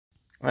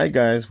Hi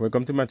guys,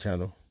 welcome to my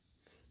channel.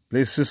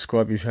 Please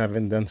subscribe if you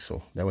haven't done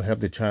so. That will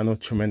help the channel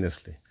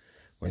tremendously.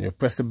 When you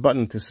press the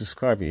button to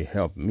subscribe, you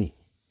help me.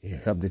 You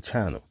help the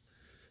channel.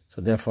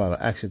 So therefore, I'll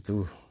ask you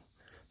to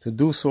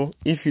do so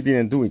if you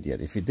didn't do it yet.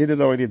 If you did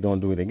it already, don't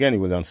do it again. You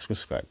will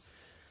unsubscribe.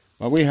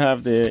 What we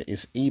have there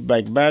is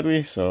e-bike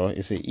battery. So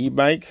it's an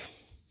e-bike.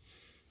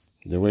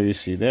 The way you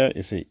see there,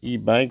 it's an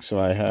e-bike. So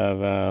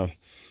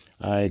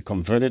I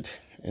converted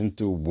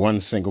into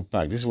one single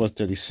pack. This was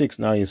 36.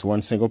 Now it's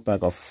one single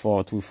pack of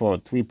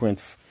 3.9,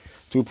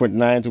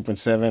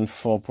 2.7,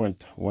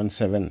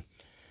 4.17.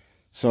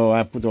 So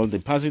I put all the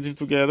positive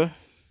together,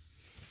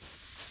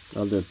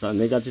 all the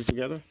negative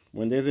together.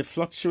 When there's a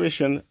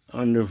fluctuation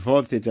on the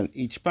voltage on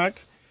each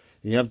pack,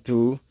 you have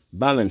to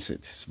balance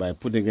it by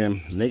putting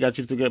them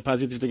negative together,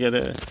 positive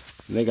together,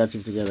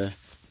 negative together.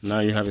 Now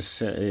you have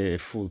a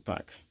full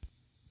pack.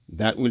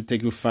 That will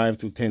take you 5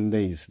 to 10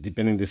 days,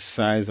 depending the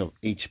size of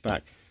each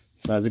pack.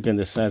 So it depends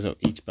the size of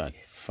each pack.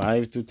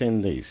 5 to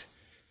 10 days.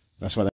 That's what